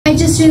I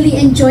just really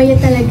enjoy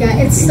it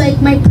talaga. It's like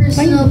my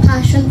personal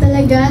passion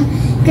talaga.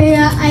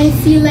 Kaya I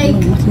feel like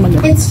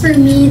it's for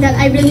me that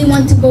I really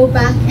want to go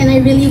back and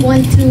I really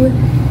want to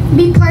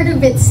be part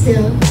of it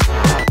still.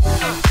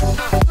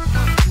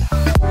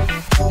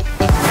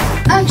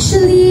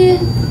 Actually,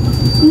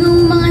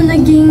 nung mga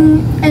naging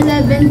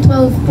 11,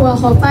 12 po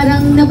ako,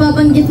 parang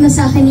nababanggit na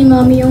sa akin ni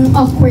Mommy yung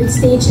awkward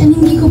stage and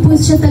hindi ko po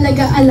siya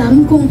talaga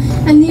alam kung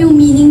ano yung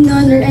meaning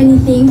nun or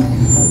anything.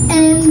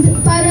 And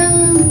parang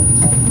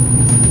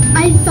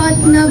I thought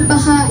na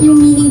baka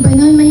yung meaning ba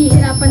nun,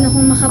 mahihirapan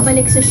akong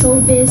makabalik sa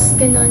showbiz,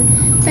 ganon.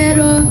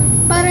 Pero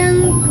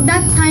parang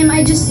that time,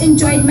 I just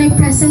enjoyed my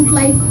present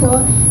life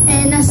po.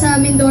 And nasa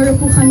Mindoro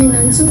po kami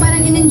nun. So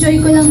parang in-enjoy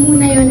ko lang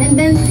muna yon. And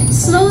then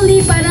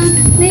slowly parang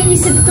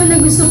naisip ko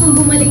na gusto kong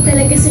bumalik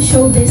talaga sa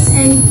showbiz.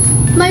 And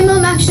my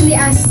mom actually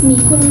asked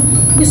me kung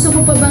gusto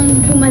ko pa bang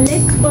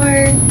bumalik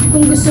or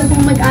kung gusto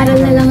kong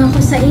mag-aral na lang ako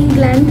sa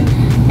England.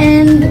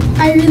 And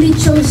I really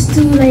chose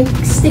to like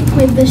stick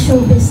with the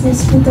show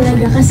business po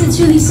talaga kasi it's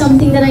really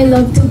something that I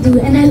love to do.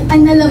 And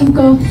alam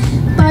ko,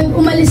 pag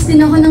umalis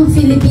din ako ng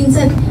Philippines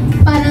at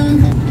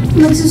parang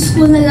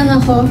magsuschool na lang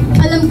ako,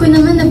 alam ko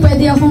naman na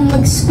pwede akong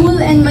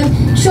mag-school and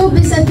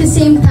mag-showbiz at the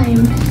same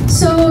time.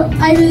 So,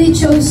 I really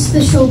chose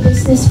the show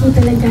business po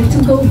talaga to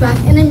go back.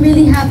 And I'm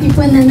really happy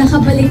po na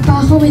nakabalik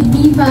pa ako with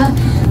Diva.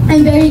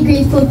 I'm very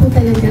grateful po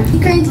talaga.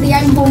 Currently,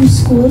 I'm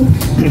homeschooled.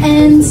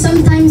 And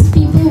sometimes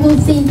people will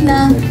think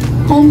na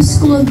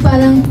homeschooled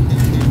parang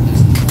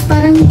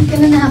hindi ka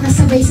na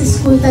nakakasabay sa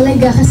school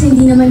talaga kasi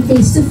hindi naman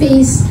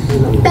face-to-face.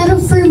 Pero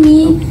for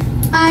me,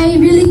 I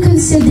really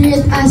consider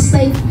it as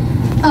like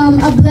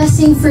a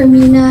blessing for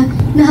me na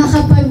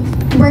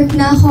nakakapag-work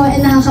na ako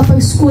and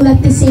nakakapag-school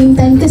at the same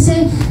time.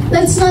 Kasi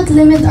let's not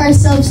limit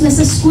ourselves na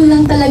sa school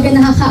lang talaga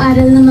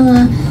nakakaaral ng mga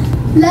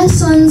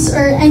lessons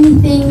or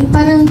anything.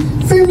 Parang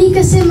for me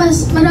kasi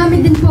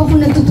marami din po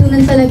akong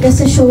natutunan talaga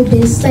sa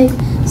showbiz. Like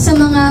sa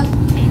mga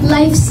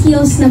life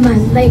skills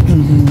naman. Like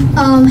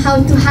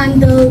how to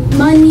handle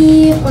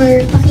money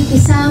or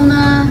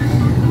pakikisama.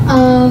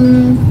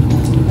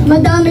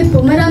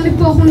 Marami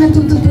po akong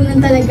natututunan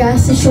talaga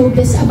sa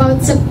showbiz about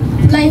sa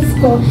life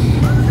ko.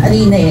 Ano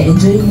yung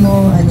na-enjoy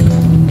mo? Ano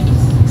yung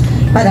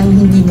parang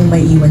hindi mo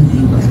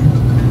maiwan-iwan?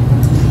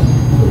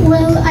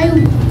 Well,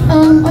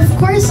 of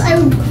course, I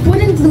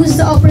wouldn't lose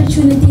the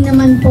opportunity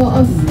naman po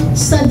of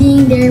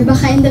studying there.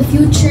 Baka in the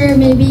future,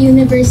 maybe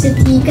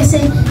university.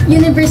 Kasi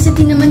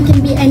university naman can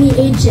be any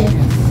age eh.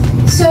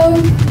 So,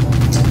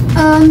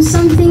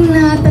 something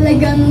na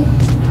talagang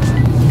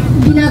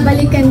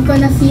binabalikan ko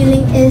na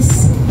feeling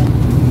is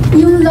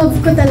yung love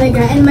ko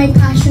talaga and my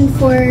passion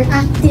for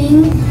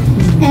acting.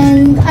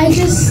 And I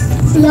just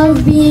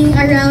love being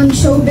around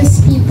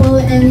showbiz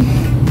people and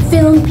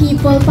film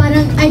people.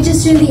 Parang I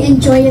just really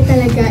enjoy it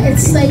talaga.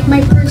 It's like my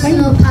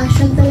personal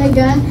passion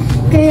talaga.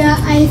 Kaya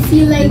I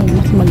feel like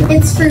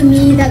it's for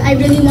me that I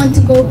really want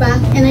to go back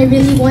and I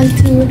really want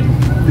to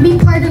be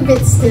part of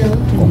it still.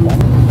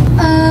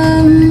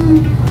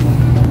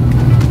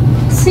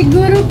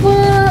 Siguro po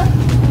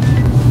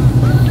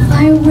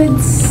I would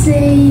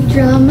say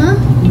drama.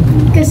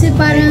 Kasi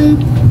parang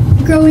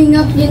growing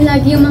up, yun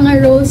lagi yung mga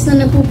roles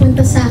na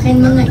napupunta sa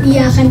akin, mga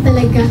iyakan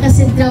talaga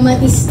kasi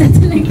dramatista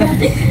talaga.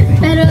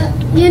 Pero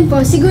yun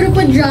po, siguro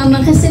po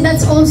drama kasi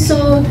that's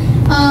also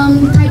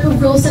type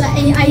of roles that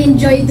I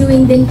enjoy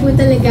doing din po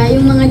talaga,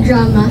 yung mga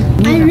drama.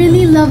 I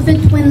really love it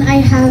when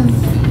I have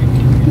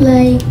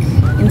like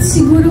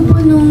siguro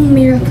po nung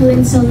Miracle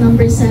in Cell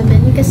number 7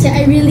 kasi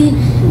I really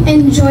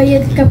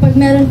enjoy it kapag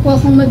meron po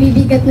akong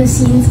mabibigat na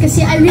scenes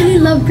kasi I really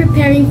love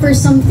preparing for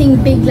something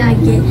big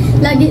lagi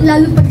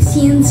lalo pag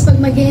scenes, pag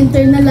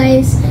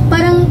mag-internalize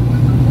parang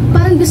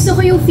gusto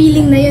ko yung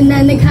feeling na yun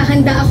na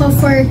naghahanda ako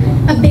for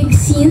a big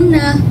scene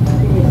na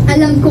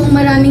alam kong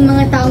maraming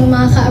mga taong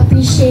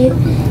makaka-appreciate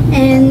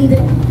and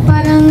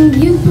parang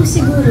yun po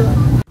siguro.